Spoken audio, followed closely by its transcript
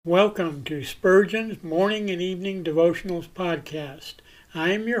Welcome to Spurgeon's Morning and Evening Devotionals podcast.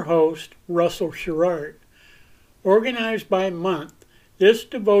 I am your host, Russell Sherrard. Organized by month, this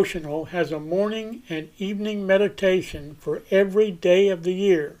devotional has a morning and evening meditation for every day of the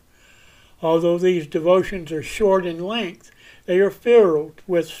year. Although these devotions are short in length, they are filled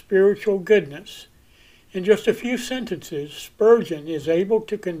with spiritual goodness. In just a few sentences, Spurgeon is able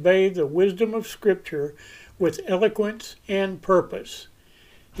to convey the wisdom of Scripture with eloquence and purpose.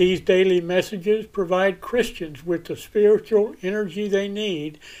 These daily messages provide Christians with the spiritual energy they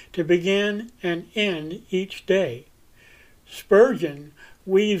need to begin and end each day. Spurgeon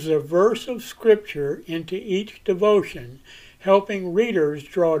weaves a verse of Scripture into each devotion, helping readers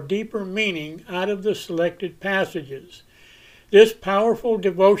draw deeper meaning out of the selected passages. This powerful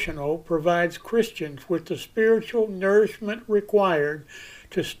devotional provides Christians with the spiritual nourishment required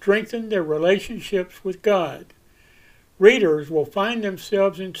to strengthen their relationships with God. Readers will find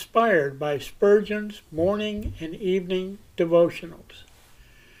themselves inspired by Spurgeon's morning and evening devotionals.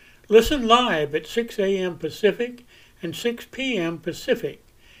 Listen live at 6 a.m. Pacific and 6 p.m. Pacific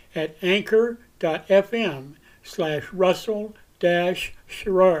at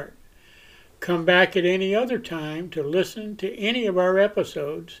anchor.fm/Russell-Sherrard. Come back at any other time to listen to any of our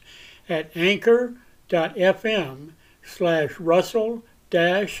episodes at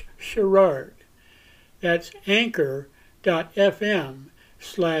anchor.fm/Russell-Sherrard. That's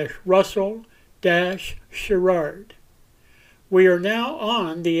anchor.fm/Russell-Sherrard. We are now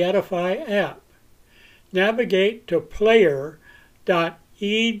on the Edify app. Navigate to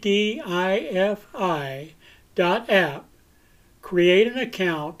player.edifi.app, create an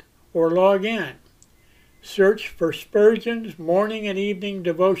account, or log in. Search for Spurgeon's Morning and Evening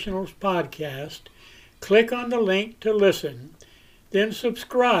Devotionals podcast, click on the link to listen, then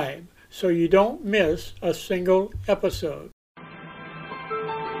subscribe so you don't miss a single episode.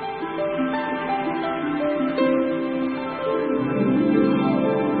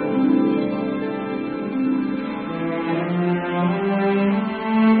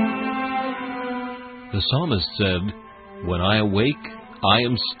 The psalmist said, "When I awake, I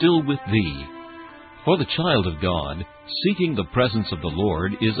am still with Thee." For the child of God, seeking the presence of the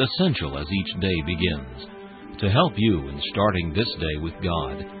Lord is essential as each day begins. To help you in starting this day with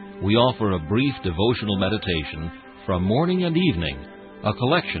God, we offer a brief devotional meditation from morning and evening, a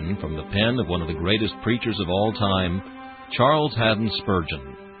collection from the pen of one of the greatest preachers of all time, Charles Haddon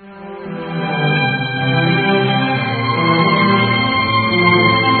Spurgeon.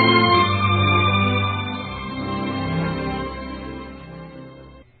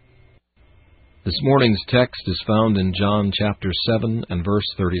 This morning's text is found in John chapter 7 and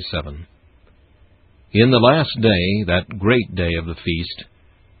verse 37. In the last day, that great day of the feast,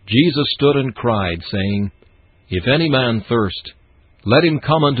 Jesus stood and cried, saying, "If any man thirst, let him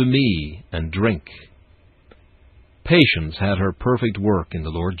come unto me and drink." Patience had her perfect work in the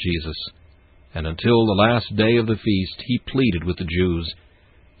Lord Jesus, and until the last day of the feast he pleaded with the Jews,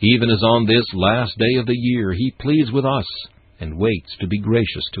 even as on this last day of the year he pleads with us and waits to be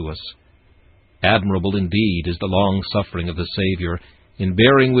gracious to us. Admirable indeed is the long-suffering of the Savior in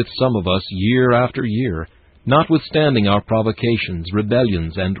bearing with some of us year after year, notwithstanding our provocations,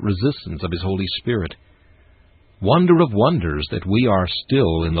 rebellions, and resistance of His Holy Spirit. Wonder of wonders that we are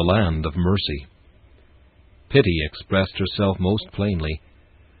still in the land of mercy. Pity expressed herself most plainly,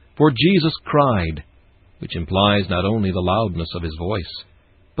 for Jesus cried, which implies not only the loudness of His voice,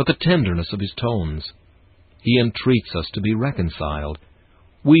 but the tenderness of His tones. He entreats us to be reconciled.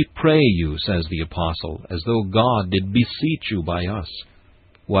 "We pray you," says the Apostle, as though God did beseech you by us.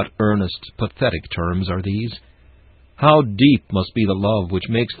 What earnest, pathetic terms are these! How deep must be the love which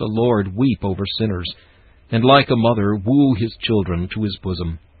makes the Lord weep over sinners, and like a mother woo His children to His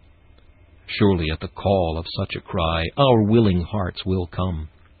bosom. Surely at the call of such a cry, our willing hearts will come.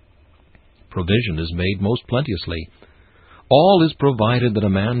 Provision is made most plenteously. All is provided that a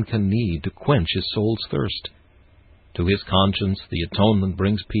man can need to quench his soul's thirst. To his conscience the atonement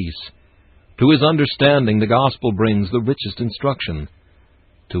brings peace. To his understanding the gospel brings the richest instruction.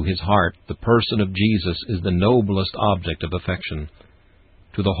 To his heart the person of Jesus is the noblest object of affection.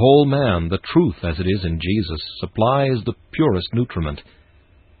 To the whole man the truth as it is in Jesus supplies the purest nutriment.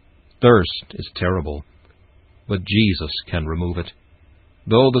 Thirst is terrible, but Jesus can remove it.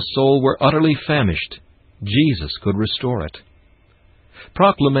 Though the soul were utterly famished, Jesus could restore it.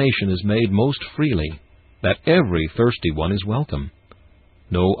 Proclamation is made most freely that every thirsty one is welcome.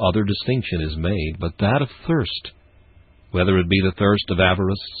 No other distinction is made but that of thirst. Whether it be the thirst of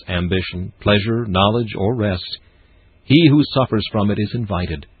avarice, ambition, pleasure, knowledge, or rest, he who suffers from it is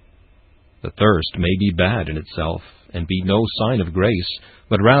invited. The thirst may be bad in itself, and be no sign of grace,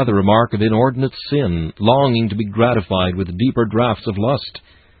 but rather a mark of inordinate sin, longing to be gratified with deeper draughts of lust.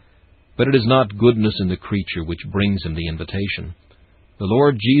 But it is not goodness in the creature which brings him the invitation. The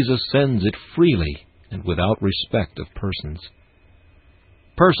Lord Jesus sends it freely and without respect of persons.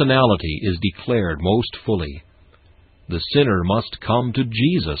 Personality is declared most fully. The sinner must come to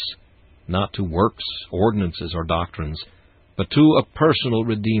Jesus, not to works, ordinances, or doctrines, but to a personal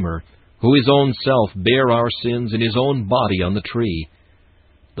Redeemer, who his own self bare our sins in his own body on the tree.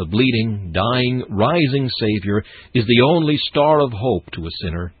 The bleeding, dying, rising Savior is the only star of hope to a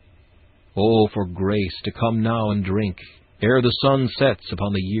sinner. Oh, for grace to come now and drink, ere the sun sets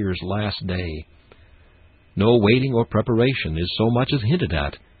upon the year's last day. No waiting or preparation is so much as hinted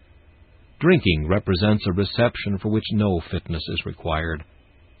at. Drinking represents a reception for which no fitness is required.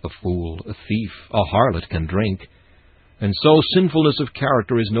 A fool, a thief, a harlot can drink, and so sinfulness of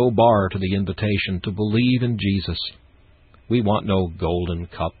character is no bar to the invitation to believe in Jesus. We want no golden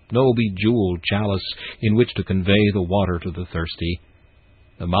cup, no bejeweled chalice in which to convey the water to the thirsty.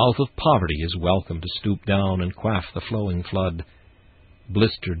 The mouth of poverty is welcome to stoop down and quaff the flowing flood.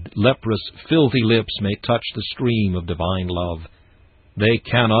 Blistered, leprous, filthy lips may touch the stream of divine love. They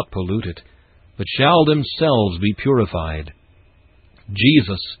cannot pollute it, but shall themselves be purified.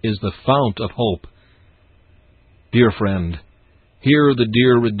 Jesus is the fount of hope. Dear friend, hear the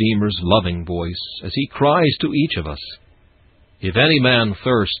dear Redeemer's loving voice as he cries to each of us, "If any man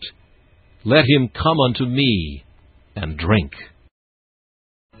thirst, let him come unto me and drink."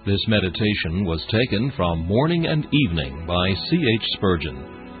 This meditation was taken from Morning and Evening by C.H. Spurgeon.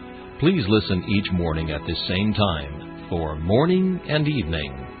 Please listen each morning at this same time for Morning and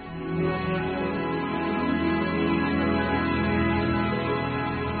Evening.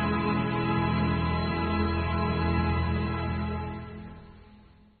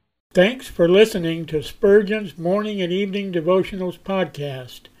 Thanks for listening to Spurgeon's Morning and Evening Devotionals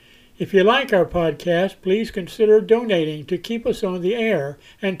podcast. If you like our podcast, please consider donating to keep us on the air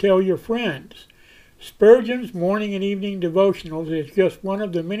and tell your friends. Spurgeon's Morning and Evening Devotionals is just one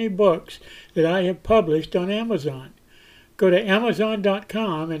of the many books that I have published on Amazon. Go to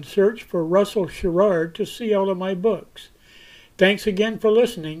Amazon.com and search for Russell Sherrard to see all of my books. Thanks again for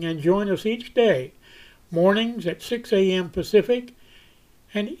listening, and join us each day, mornings at 6 a.m. Pacific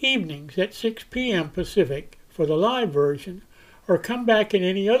and evenings at 6 p.m. Pacific for the live version, or come back at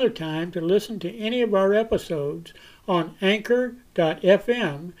any other time to listen to any of our episodes on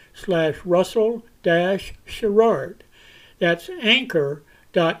anchor.fm/Russell-Sherrard. That's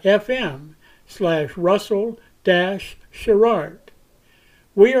anchor.fm/Russell-Sherrard.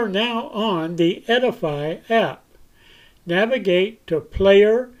 We are now on the Edify app. Navigate to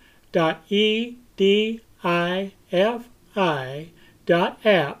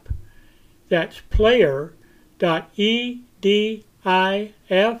player.edifi.app. That's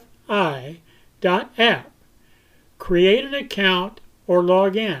player.edifi.app. Create an account or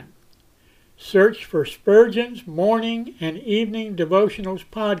log in. Search for Spurgeon's Morning and Evening Devotionals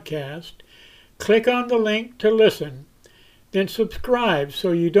podcast. Click on the link to listen, then subscribe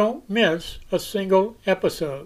so you don't miss a single episode.